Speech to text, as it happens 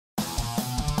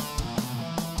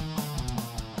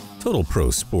Total Pro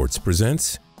Sports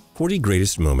presents 40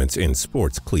 Greatest Moments in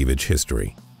Sports Cleavage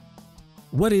History.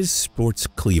 What is sports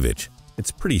cleavage?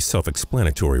 It's pretty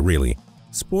self-explanatory, really.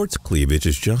 Sports cleavage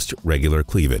is just regular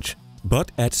cleavage, but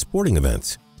at sporting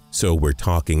events. So we're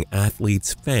talking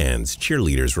athletes, fans,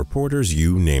 cheerleaders, reporters,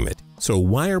 you name it. So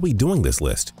why are we doing this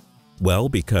list? Well,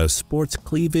 because sports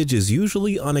cleavage is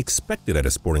usually unexpected at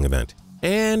a sporting event,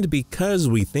 and because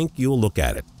we think you'll look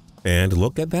at it. And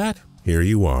look at that, here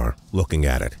you are, looking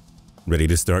at it. Ready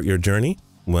to start your journey?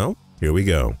 Well, here we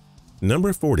go.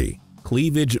 Number 40.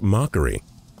 Cleavage Mockery.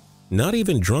 Not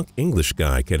even drunk English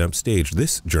guy can upstage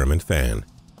this German fan.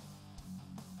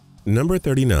 Number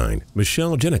 39.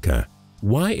 Michelle Jenica.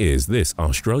 Why is this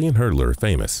Australian hurdler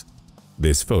famous?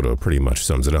 This photo pretty much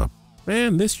sums it up.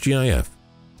 And this GIF.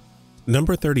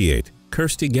 Number 38.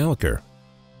 Kirsty Gallagher.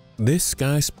 This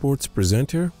Sky Sports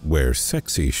presenter wears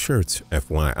sexy shirts,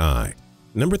 FYI.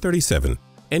 Number 37.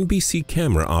 NBC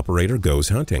camera operator goes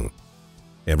hunting.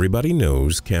 Everybody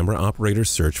knows camera operators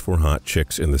search for hot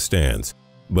chicks in the stands,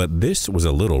 but this was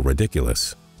a little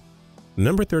ridiculous.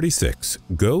 Number 36.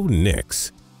 Go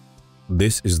Knicks.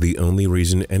 This is the only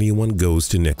reason anyone goes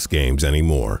to Knicks games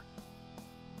anymore.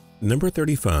 Number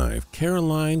 35.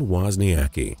 Caroline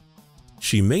Wozniacki.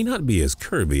 She may not be as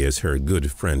curvy as her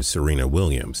good friend Serena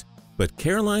Williams, but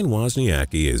Caroline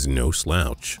Wozniacki is no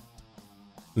slouch.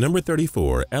 Number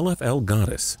 34. LFL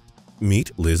Goddess.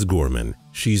 Meet Liz Gorman.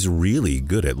 She's really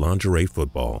good at lingerie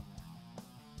football.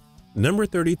 Number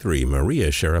 33. Maria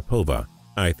Sharapova.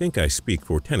 I think I speak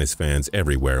for tennis fans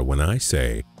everywhere when I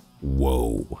say,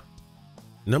 whoa.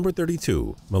 Number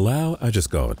 32. Malau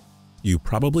Ajasgaard. You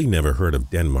probably never heard of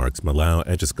Denmark's Malau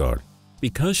Ajasgaard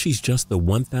because she's just the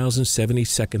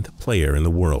 1072nd player in the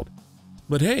world.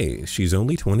 But hey, she's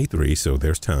only 23, so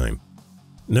there's time.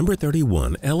 Number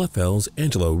 31. LFL's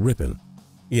Angelo Rippon.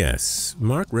 Yes,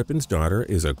 Mark Rippon's daughter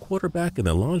is a quarterback in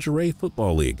the Lingerie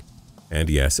Football League. And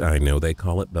yes, I know they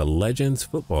call it the Legends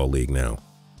Football League now,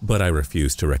 but I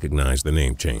refuse to recognize the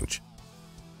name change.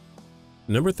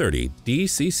 Number 30.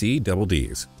 DCC Double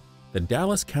Ds. The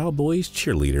Dallas Cowboys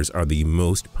cheerleaders are the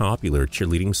most popular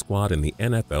cheerleading squad in the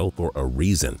NFL for a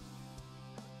reason.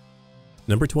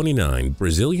 Number 29.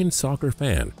 Brazilian soccer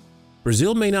fan.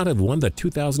 Brazil may not have won the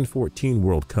 2014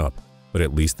 World Cup, but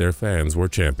at least their fans were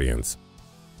champions.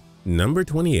 Number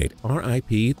 28.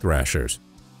 RIP Thrashers.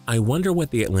 I wonder what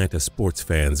the Atlanta sports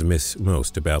fans miss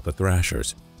most about the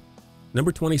Thrashers.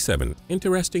 Number 27.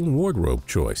 Interesting wardrobe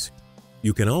choice.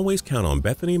 You can always count on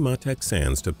Bethany Matek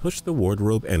Sands to push the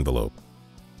wardrobe envelope.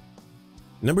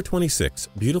 Number 26.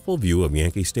 Beautiful view of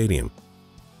Yankee Stadium.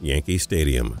 Yankee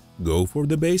Stadium. Go for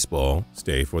the baseball,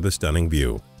 stay for the stunning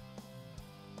view.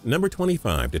 Number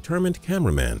 25. Determined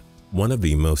cameraman. One of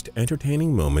the most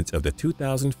entertaining moments of the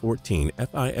 2014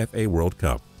 FIFA World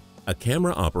Cup. A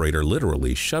camera operator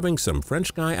literally shoving some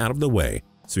French guy out of the way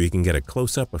so he can get a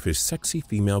close-up of his sexy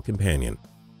female companion.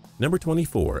 Number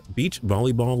 24. Beach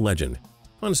volleyball legend.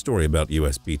 Fun story about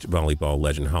U.S. beach volleyball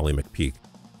legend Holly McPeak.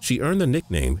 She earned the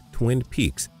nickname Twin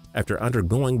Peaks after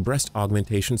undergoing breast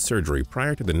augmentation surgery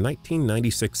prior to the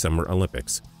 1996 Summer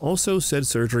Olympics. Also, said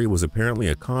surgery was apparently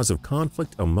a cause of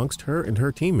conflict amongst her and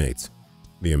her teammates.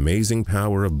 The amazing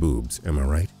power of boobs, am I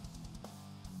right?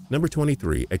 Number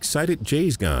 23. Excited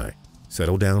Jays guy.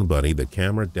 Settle down, buddy, the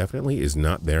camera definitely is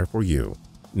not there for you.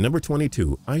 Number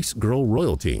 22. Ice Girl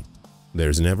royalty.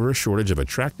 There's never a shortage of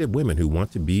attractive women who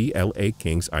want to be LA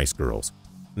Kings ice girls.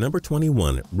 Number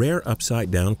 21. Rare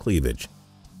upside down cleavage.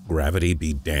 Gravity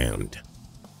be damned.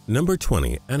 Number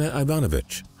 20. Anna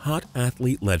Ivanovic. Hot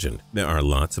athlete legend. There are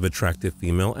lots of attractive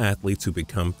female athletes who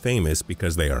become famous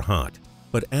because they are hot,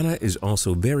 but Anna is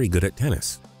also very good at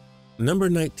tennis. Number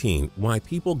 19. Why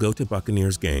people go to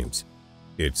Buccaneers games.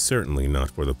 It's certainly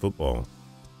not for the football.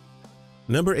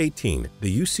 Number 18.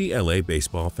 The UCLA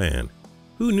baseball fan.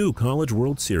 Who knew College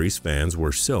World Series fans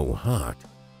were so hot?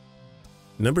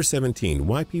 Number 17.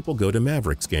 Why people go to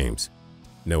Mavericks games.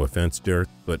 No offense, Dirk,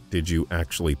 but did you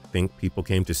actually think people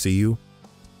came to see you?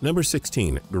 Number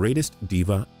 16. Greatest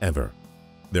diva ever.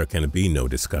 There can be no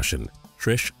discussion.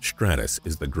 Trish Stratus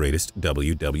is the greatest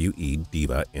WWE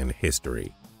diva in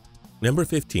history. Number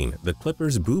 15. The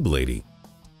Clippers boob lady.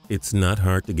 It's not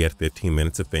hard to get 15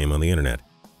 minutes of fame on the internet.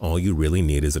 All you really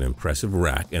need is an impressive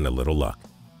rack and a little luck.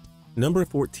 Number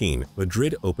 14.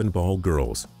 Madrid Open ball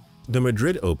girls. The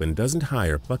Madrid Open doesn't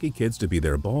hire plucky kids to be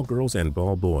their ball girls and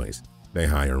ball boys. They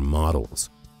hire models,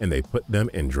 and they put them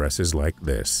in dresses like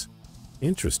this.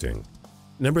 Interesting.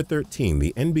 Number 13.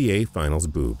 The NBA Finals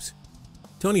boobs.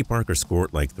 Tony Parker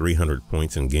scored like 300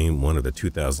 points in Game 1 of the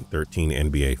 2013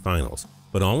 NBA Finals,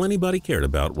 but all anybody cared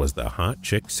about was the hot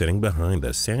chick sitting behind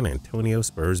the San Antonio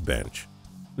Spurs bench.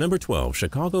 Number 12.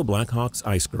 Chicago Blackhawks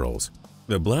Ice Girls.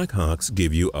 The Blackhawks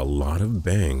give you a lot of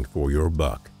bang for your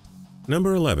buck.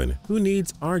 Number 11. Who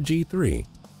needs RG3?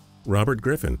 Robert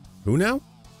Griffin. Who now?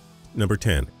 Number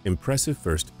 10. Impressive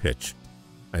first pitch.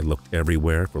 I looked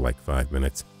everywhere for like 5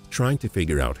 minutes, trying to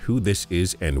figure out who this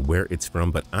is and where it's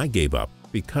from, but I gave up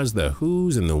because the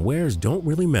who's and the where's don't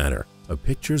really matter. A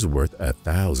picture's worth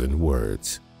 1,000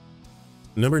 words.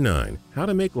 Number 9. How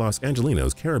to make Los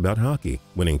Angelinos care about hockey.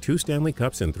 Winning 2 Stanley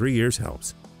Cups in 3 years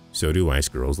helps. So do ice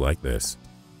girls like this.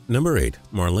 Number 8.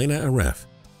 Marlena Aref.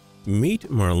 Meet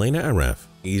Marlena Aref,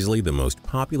 easily the most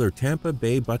popular Tampa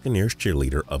Bay Buccaneers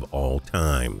cheerleader of all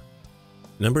time.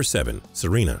 Number 7.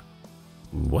 Serena.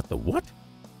 What the what?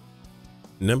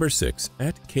 Number 6.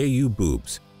 At KU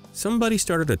Boobs. Somebody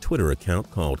started a Twitter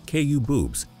account called KU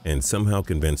Boobs and somehow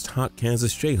convinced hot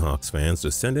Kansas Jayhawks fans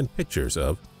to send in pictures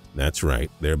of, that's right,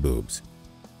 their boobs.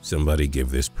 Somebody give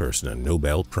this person a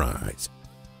Nobel Prize.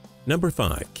 Number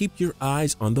 5. Keep your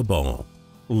eyes on the ball.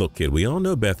 Look, kid, we all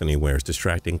know Bethany wears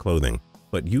distracting clothing,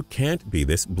 but you can't be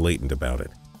this blatant about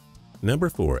it. Number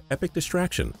 4. Epic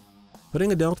distraction.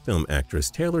 Putting adult film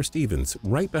actress Taylor Stevens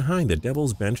right behind the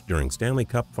Devil's bench during Stanley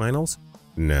Cup Finals?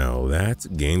 Now that's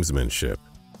gamesmanship.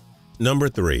 Number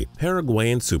 3.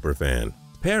 Paraguayan superfan.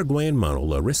 Paraguayan model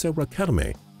Larissa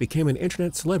Riquelme became an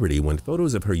internet celebrity when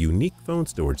photos of her unique phone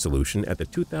storage solution at the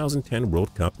 2010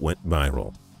 World Cup went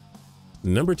viral.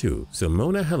 Number 2.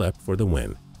 Simona Halep for the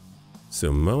win.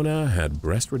 Simona had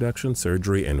breast reduction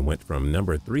surgery and went from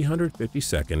number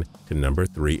 352nd to number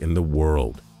 3 in the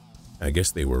world. I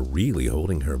guess they were really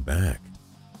holding her back.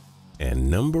 And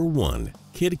number 1.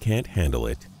 Kid can't handle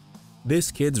it.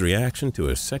 This kid's reaction to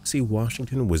a sexy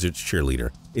Washington Wizards cheerleader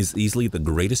is easily the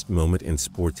greatest moment in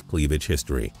sports cleavage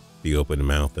history. The open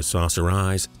mouth, the saucer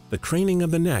eyes, the craning of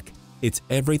the neck. It's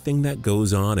everything that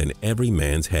goes on in every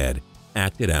man's head,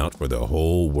 acted out for the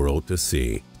whole world to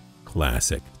see.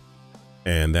 Classic.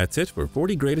 And that's it for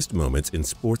 40 greatest moments in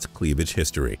sports cleavage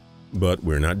history. But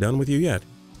we're not done with you yet.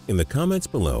 In the comments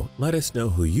below, let us know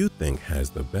who you think has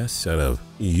the best set of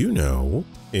you-know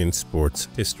in sports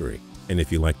history. And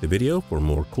if you liked the video, for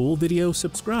more cool videos,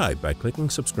 subscribe by clicking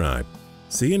subscribe.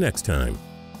 See you next time.